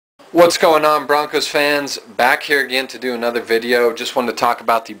What's going on, Broncos fans? Back here again to do another video. Just wanted to talk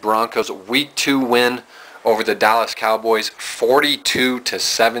about the Broncos Week 2 win over the Dallas Cowboys,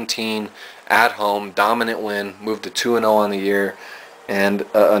 42-17 at home. Dominant win, moved to 2-0 on the year, and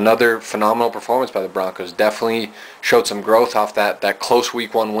another phenomenal performance by the Broncos. Definitely showed some growth off that close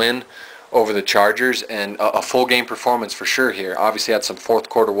Week 1 win over the Chargers, and a full game performance for sure here. Obviously had some fourth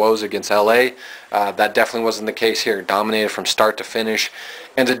quarter woes against LA. That definitely wasn't the case here. Dominated from start to finish.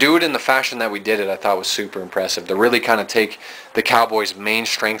 And to do it in the fashion that we did it, I thought was super impressive. To really kind of take the Cowboys' main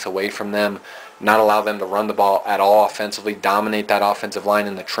strength away from them, not allow them to run the ball at all offensively, dominate that offensive line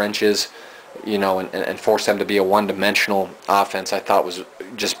in the trenches, you know, and force them to be a one-dimensional offense, I thought was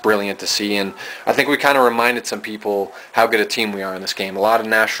just brilliant to see. And I think we kind of reminded some people how good a team we are in this game. A lot of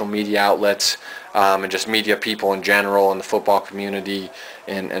national media outlets and just media people in general in the football community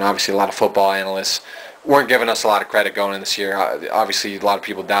and obviously a lot of football analysts weren't giving us a lot of credit going in this year. Obviously, a lot of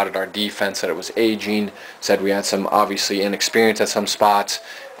people doubted our defense, that it was aging, said we had some obviously inexperience at some spots,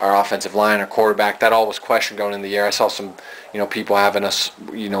 our offensive line, our quarterback. That all was questioned going in the year. I saw some, people having us,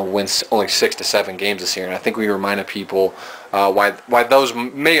 win only 6 to 7 games this year, and I think we reminded people why those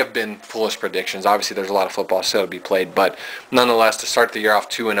may have been foolish predictions. Obviously, there's a lot of football still to be played, but nonetheless, to start the year off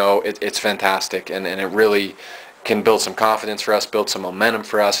 2-0, it's fantastic, and it really can build some confidence for us, build some momentum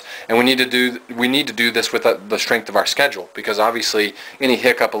for us, and we need to do this with the strength of our schedule, because obviously any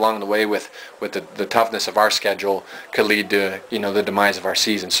hiccup along the way with the toughness of our schedule could lead to the demise of our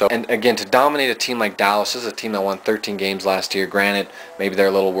season. So, and again, to dominate a team like Dallas, this is a team that won 13 games last year. Granted, maybe they're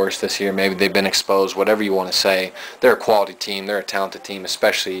a little worse this year, maybe they've been exposed, whatever you want to say. They're a quality team, they're a talented team,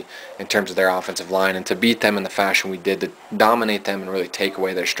 especially in terms of their offensive line, and to beat them in the fashion we did, to dominate them and really take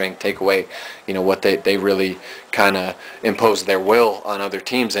away their strength, take away what they really kind of impose their will on other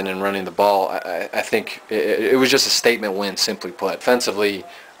teams in and running the ball. I think it was just a statement win, simply put. Offensively,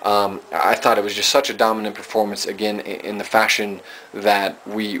 I thought it was just such a dominant performance, again, in the fashion that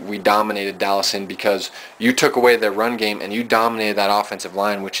we dominated Dallas in, because you took away their run game and you dominated that offensive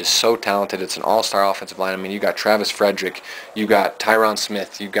line, which is so talented. It's an all-star offensive line. I mean, you got Travis Frederick, you got Tyron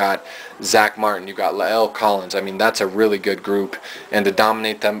Smith, you got Zach Martin, you got Lael Collins. I mean, that's a really good group. And to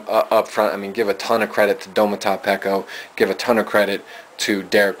dominate them up front, I mean, give a ton of credit to Domata Peko, give a ton of credit to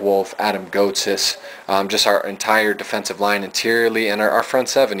Derek Wolfe, Adam Gotsis, just our entire defensive line interiorly, and our front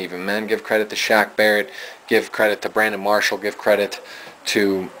seven even, man. Give credit to Shaq Barrett, give credit to Brandon Marshall, give credit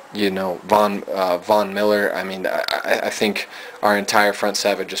to, Von Miller. I mean, I think our entire front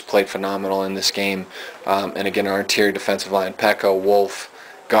seven just played phenomenal in this game. And again, our interior defensive line, Peko, Wolfe,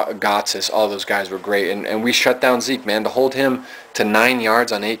 Gotsis, all those guys were great, and we shut down Zeke, man. To hold him to 9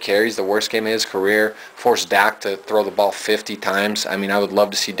 yards on 8 carries, the worst game of his career, forced Dak to throw the ball 50 times. I mean, I would love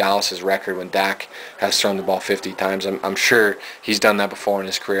to see Dallas's record when Dak has thrown the ball 50 times. I'm sure he's done that before in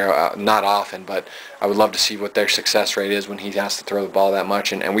his career, not often, but I would love to see what their success rate is when he has to throw the ball that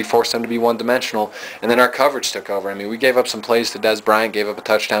much, and we forced them to be one-dimensional, and then our coverage took over. I mean, we gave up some plays to Dez Bryant, gave up a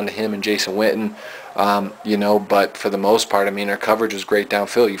touchdown to him and Jason Witten, but for the most part, I mean, our coverage was great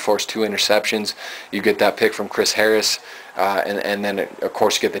downfield. You forced 2 interceptions, you get that pick from Chris Harris, and then, of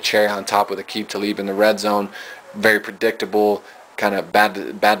course, you get the cherry on top with Aqib Talib in the red zone. Very predictable, kind of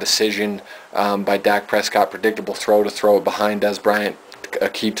bad decision by Dak Prescott. Predictable throw to throw it behind Dez Bryant.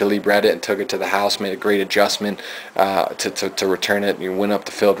 Aqib Talib read it and took it to the house, made a great adjustment to return it. You went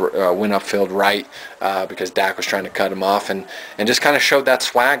upfield right because Dak was trying to cut him off, and just kind of showed that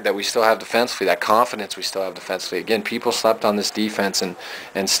swag that we still have defensively, that confidence we still have defensively. Again, people slept on this defense and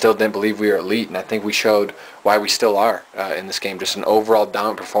still didn't believe we were elite, and I think we showed why we still are in this game. Just an overall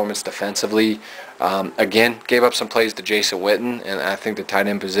dominant performance defensively. Again, gave up some plays to Jason Witten, and I think the tight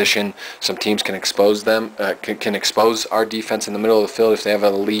end position, some teams can expose them, can expose our defense in the middle of the field if they have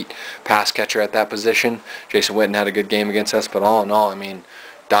an elite pass catcher at that position. Jason Witten had a good game against us, but all in all, I mean,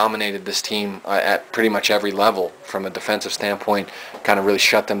 dominated this team at pretty much every level from a defensive standpoint, kind of really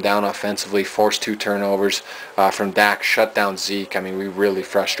shut them down offensively, forced 2 turnovers from Dak, shut down Zeke. I mean, we really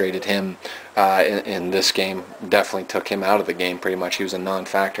frustrated him in this game, definitely took him out of the game pretty much. He was a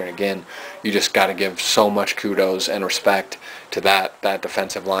non-factor, and again, you just got to give so much kudos and respect to that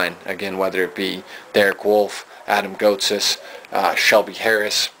defensive line. Again, whether it be Derek Wolfe, Adam Gotsis, Shelby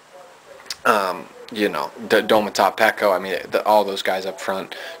Harris, Domata Peko. I mean, all those guys up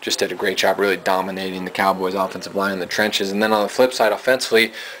front just did a great job really dominating the Cowboys' offensive line in the trenches. And then on the flip side,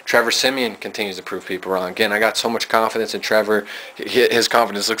 offensively, Trevor Siemian continues to prove people wrong. Again, I got so much confidence in Trevor. His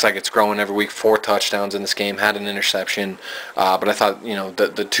confidence looks like it's growing every week. 4 touchdowns in this game, had an interception. But I thought,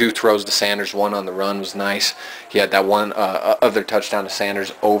 the 2 throws to Sanders, 1 on the run was nice. He had that one other touchdown to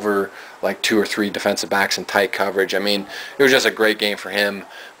Sanders over like 2 or 3 defensive backs in tight coverage. I mean, it was just a great game for him,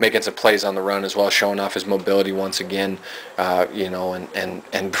 making some plays on the run as well, showing off his mobility once again, you know,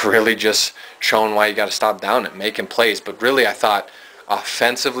 and really just showing why you got to stop down and making plays. But really, I thought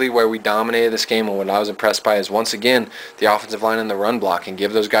offensively, where we dominated this game and what I was impressed by is, once again, the offensive line and the run blocking.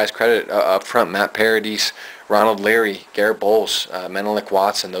 Give those guys credit up front. Matt Paradis, Ronald Leary, Garrett Bowles, Menelik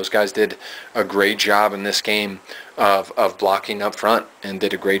Watson. Those guys did a great job in this game of blocking up front, and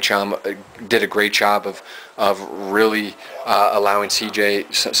did a great job of really allowing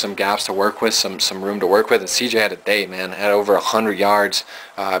CJ some gaps to work with, some room to work with. And CJ had a day, man. Had over 100 yards.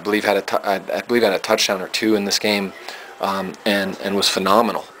 I believe had a touchdown or 2 in this game. And was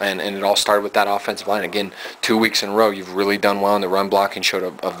phenomenal. And it all started with that offensive line. Again, 2 weeks in a row, you've really done well in the run blocking, showed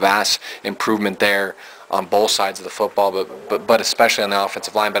a vast improvement there on both sides of the football, but especially on the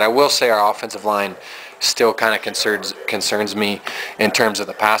offensive line. But I will say our offensive line still kind of concerns me in terms of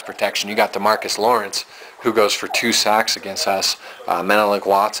the pass protection. You got DeMarcus Lawrence, who goes for 2 sacks against us. Menelik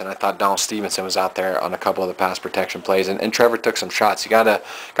Watson, I thought Donald Stevenson was out there on a couple of the pass protection plays, and Trevor took some shots. You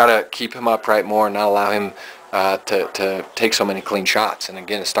gotta keep him upright more and not allow him to take so many clean shots. And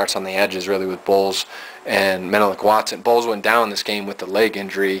again, it starts on the edges really with Bowles and Menelik Watson. Bowles went down this game with the leg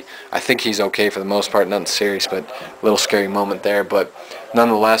injury. I think he's okay for the most part, nothing serious, but a little scary moment there. But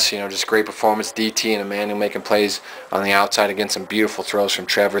nonetheless, you know, just great performance. DT and Emmanuel making plays on the outside. Again, some beautiful throws from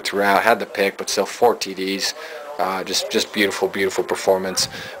Trevor throughout. Had the pick, but still 4 TDs. Just beautiful performance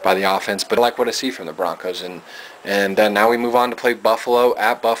by the offense. But I like what I see from the Broncos. And now we move on to play Buffalo,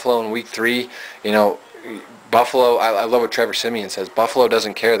 at Buffalo in week 3. You know, Buffalo, I love what Trevor Siemian says. Buffalo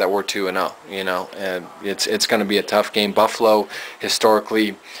doesn't care that we're 2-0. You know, and it's going to be a tough game. Buffalo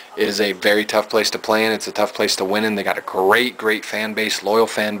historically is a very tough place to play in. It's a tough place to win in. They got a great fan base, loyal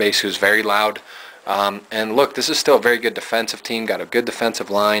fan base who's very loud. And look, this is still a very good defensive team. Got a good defensive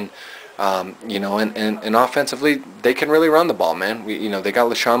line. You know, and offensively, they can really run the ball, man. You know, they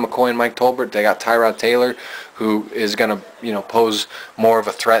got LaShawn McCoy and Mike Tolbert. They got Tyrod Taylor, who is going to, you know, pose more of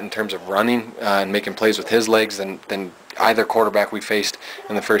a threat in terms of running and making plays with his legs than either quarterback we faced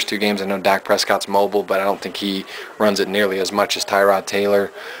in the first 2 games. I know Dak Prescott's mobile, but I don't think he runs it nearly as much as Tyrod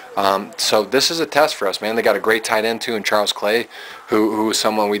Taylor. So this is a test for us, man. They got a great tight end too in Charles Clay, who is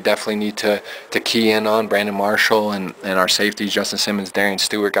someone we definitely need to key in on. Brandon Marshall and our safeties, Justin Simmons, Darian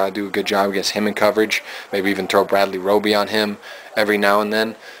Stewart, got to do a good job against him in coverage. Maybe even throw Bradley Roby on him every now and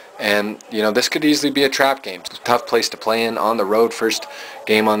then. And, you know, this could easily be a trap game. It's a tough place to play in on the road, first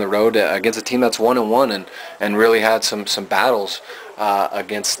game on the road against a team that's 1-1 and really had some battles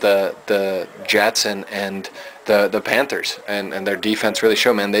against the Jets and the Panthers. And their defense really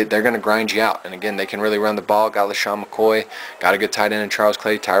showed, man, they're going to grind you out. And, again, they can really run the ball. Got LaShawn McCoy, got a good tight end in Charles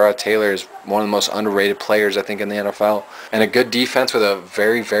Clay. Tyrod Taylor is one of the most underrated players, I think, in the NFL. And a good defense with a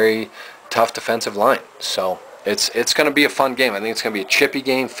very tough defensive line. So it's going to be a fun game. I think it's going to be a chippy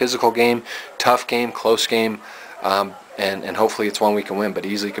game, physical game, tough game, close game, and hopefully it's one we can win, but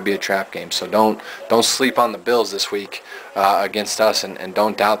easily could be a trap game. So don't sleep on the Bills this week against us, and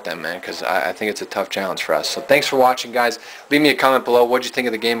don't doubt them, man, because I think it's a tough challenge for us. So thanks for watching, guys. Leave me a comment below. What did you think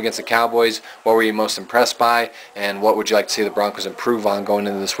of the game against the Cowboys? What were you most impressed by? And what would you like to see the Broncos improve on going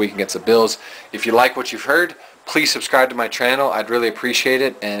into this week against the Bills? If you like what you've heard, please subscribe to my channel. I'd really appreciate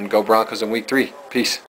it. And go Broncos in week 3. Peace.